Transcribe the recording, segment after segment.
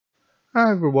Hi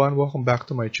everyone, welcome back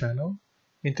to my channel.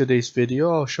 In today's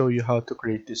video, I'll show you how to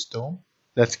create this dome.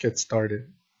 Let's get started.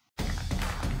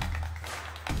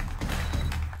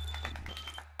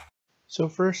 So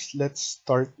first, let's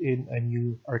start in a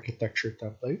new architecture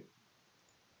template.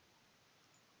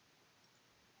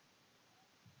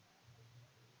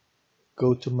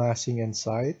 Go to Massing and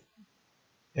Site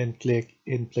and click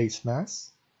In Place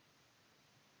Mass.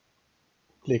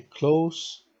 Click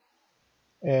Close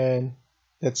and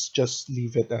let's just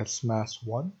leave it as Mass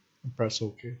 1 and press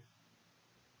OK.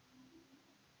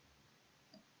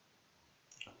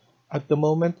 At the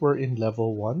moment, we're in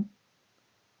level 1.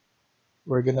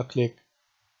 We're gonna click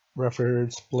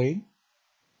Reference Plane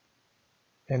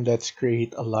and let's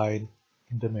create a line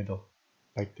in the middle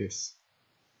like this.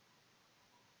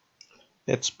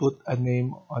 Let's put a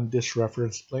name on this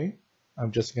reference plane.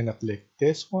 I'm just gonna click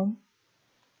this one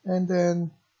and then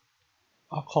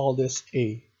I'll call this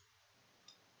A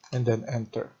and then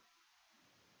enter.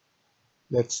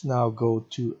 Let's now go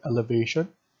to elevation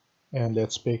and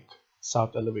let's pick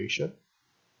south elevation.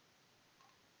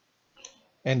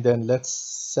 And then let's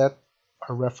set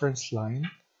a reference line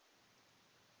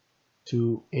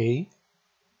to A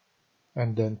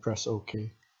and then press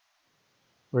OK.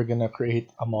 We're gonna create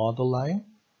a model line.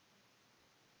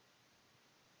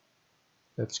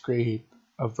 Let's create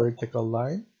a vertical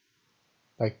line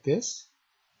like this,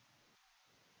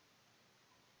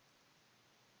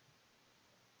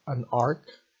 an arc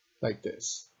like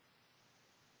this,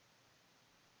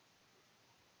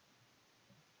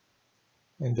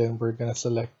 and then we're gonna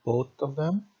select both of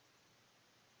them.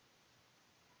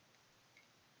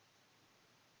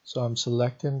 So I'm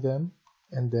selecting them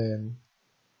and then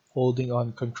holding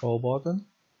on control button,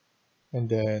 and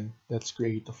then let's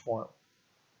create a form.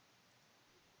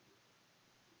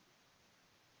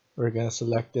 We're gonna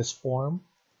select this form,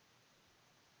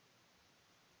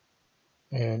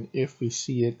 and if we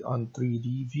see it on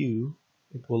 3D view,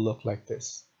 it will look like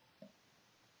this.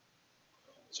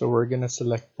 So we're gonna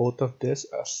select both of this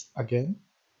as again,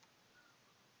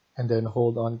 and then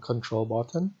hold on control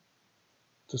button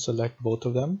to select both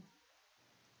of them.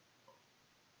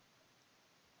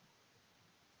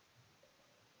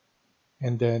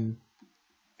 And then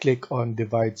click on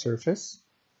divide surface.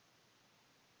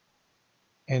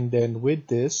 And then with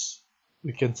this,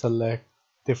 we can select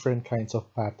different kinds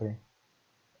of pattern.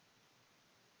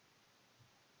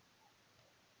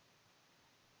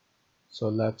 So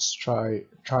let's try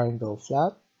triangle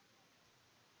flat.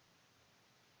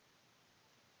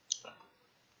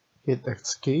 Hit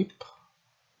escape.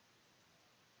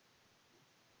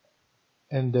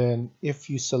 And then if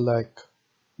you select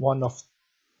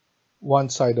one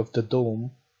side of the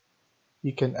dome,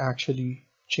 you can actually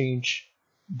change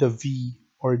the V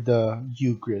or the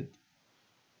U grid.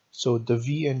 So the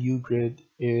V and U grid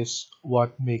is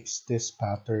what makes this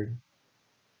pattern.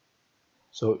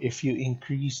 So if you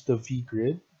increase the V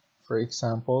grid, for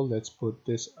example, let's put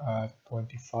this at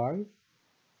 25,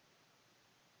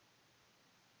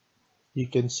 you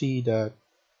can see that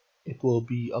it will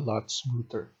be a lot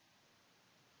smoother.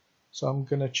 So I'm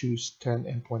gonna choose 10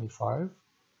 and 25,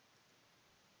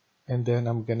 and then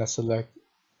I'm gonna select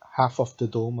half of the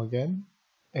dome again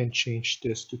and change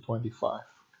this to 25.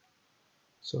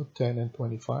 So 10 and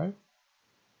 25.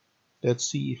 Let's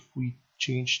see if we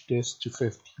change this to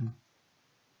 15.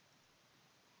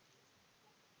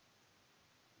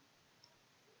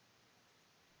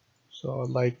 So I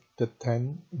like the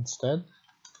 10 instead.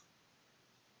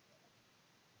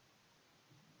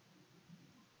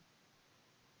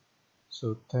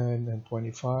 So 10 and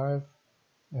 25,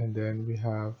 and then we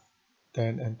have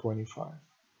 10 and 25.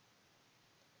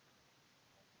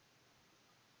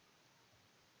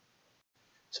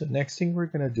 So next thing we're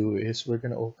gonna do is we're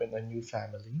gonna open a new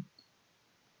family.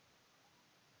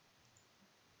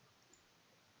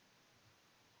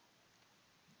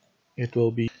 It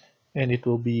will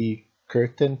be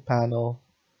curtain panel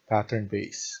pattern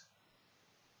base.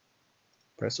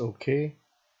 Press OK.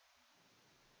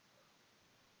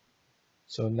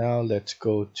 So now let's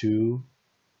go to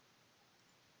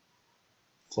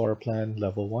floor plan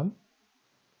level 1.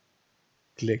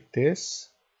 Click this,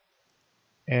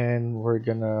 and we're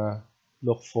gonna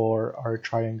look for our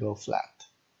triangle flat,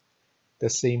 the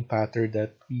same pattern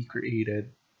that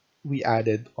we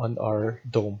added on our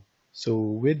dome. So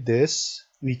with this,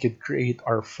 we could create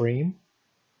our frame.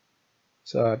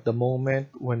 So at the moment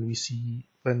when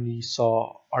we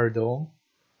saw our dome,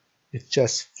 it's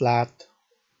just flat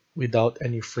without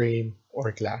any frame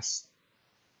or glass.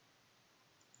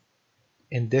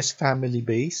 In this family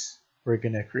base, we're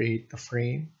gonna create the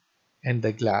frame and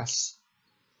the glass.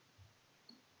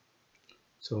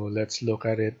 So let's look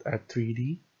at it at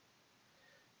 3D.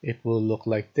 It will look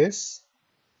like this.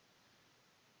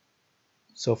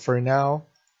 So for now,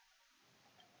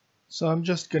 I'm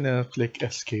just gonna click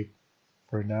escape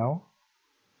for now.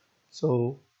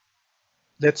 So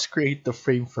let's create the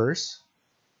frame first.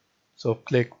 So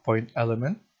click point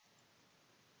element,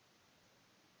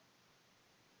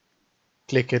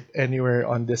 click it anywhere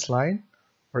on this line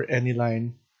or any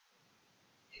line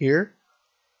here.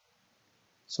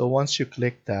 So once you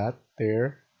click that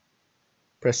there,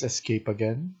 press escape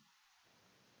again,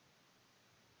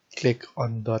 click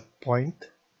on that point,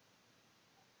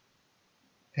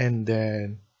 and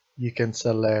then you can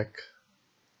select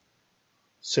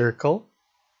circle,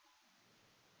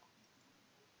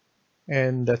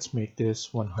 and let's make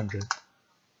this 100.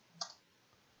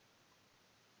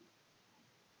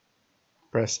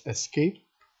 Press escape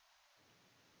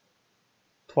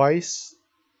twice,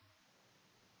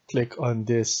 click on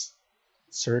this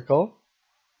circle,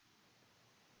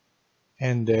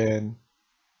 and then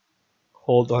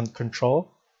hold on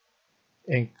control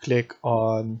and click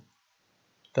on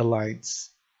the lines,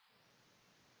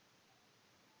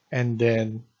 and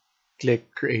then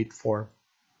click create form,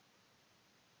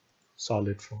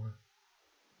 solid form,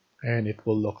 and it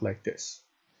will look like this.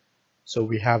 So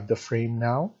we have the frame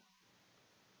now.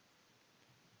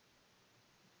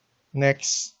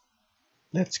 Next,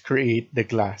 let's create the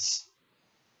glass.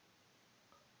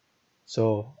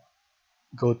 So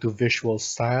go to visual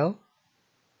style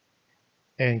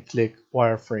and click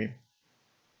wireframe.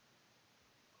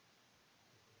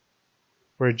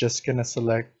 We're just gonna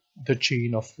select the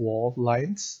chain of wall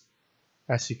lines,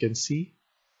 as you can see,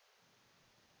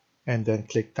 and then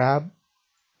click tab.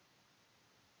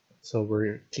 So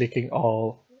we're clicking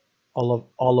all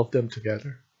of them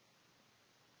together,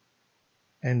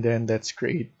 and then let's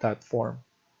create that form.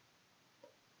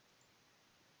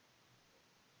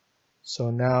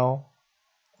 So now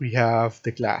we have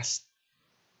the glass.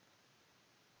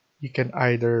 You can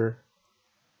either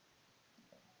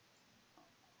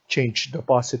change the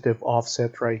positive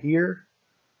offset right here,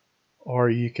 or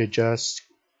you could just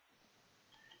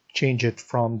change it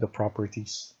from the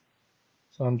properties.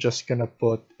 So I'm just gonna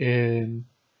put in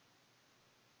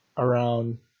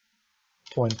around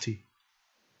 20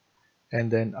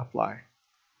 and then apply.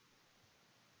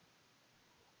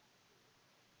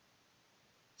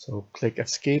 So click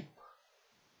escape.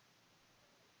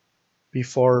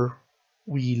 Before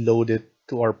we load it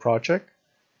to our project,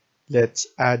 let's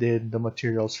add in the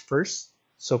materials first.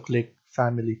 So click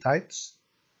family types,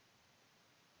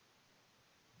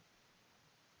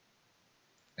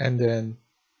 and then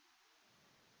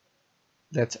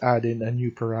let's add in a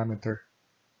new parameter.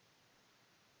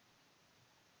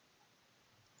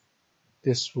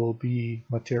 This will be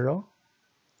material,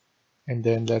 and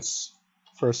then let's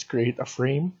first create a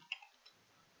frame.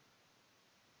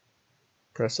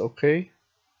 Press OK,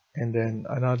 and then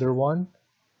another one.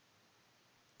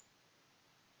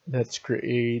 Let's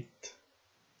create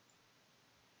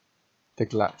the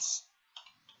glass.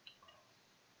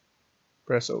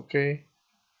 Press OK,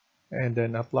 and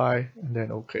then apply, and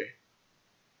then OK.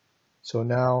 So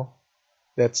now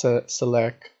let's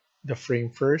select the frame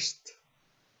first.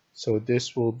 So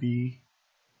this will be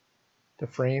the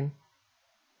frame,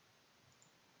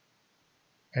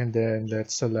 and then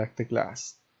let's select the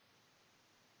glass.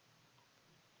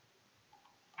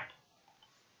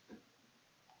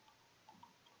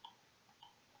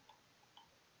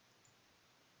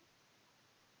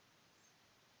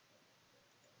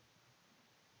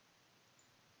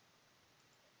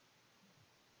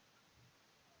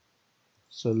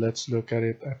 So let's look at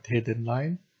it at hidden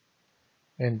line,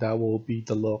 and that will be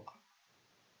the look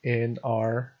in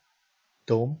our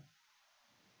dome.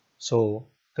 So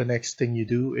the next thing you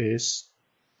do is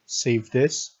save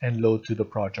this and load to the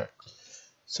project.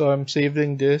 So I'm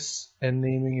saving this and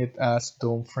naming it as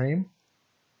dome frame.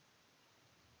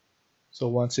 So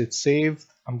once it's saved,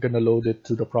 I'm gonna load it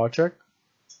to the project.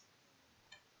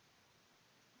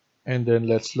 And then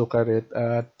let's look at it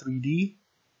at 3D.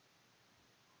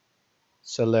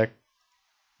 Select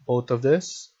both of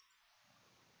this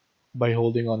by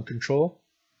holding on control,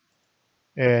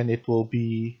 and it will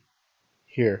be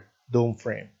here, dome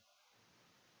frame.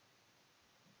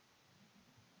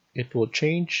 It will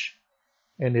change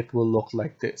and it will look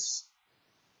like this.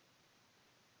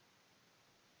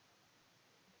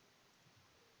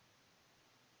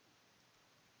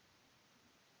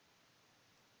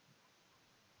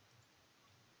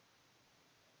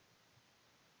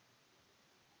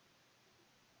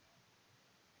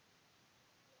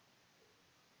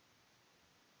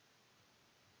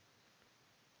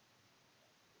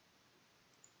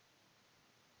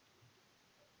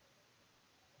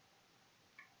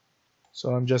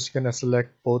 So I'm just gonna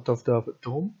select both of the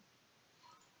dome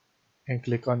and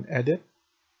click on edit,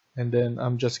 and then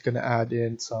I'm just gonna add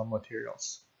in some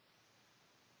materials.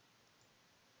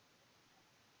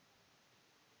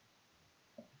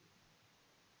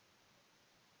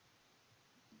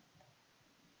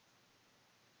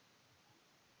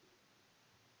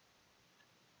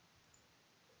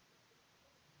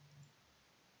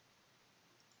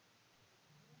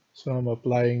 So I'm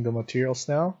applying the materials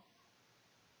now,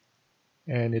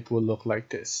 and it will look like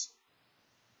this.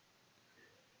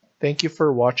 Thank you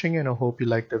for watching, and I hope you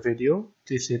liked the video.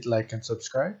 Please hit like and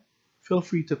subscribe. Feel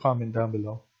free to comment down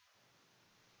below.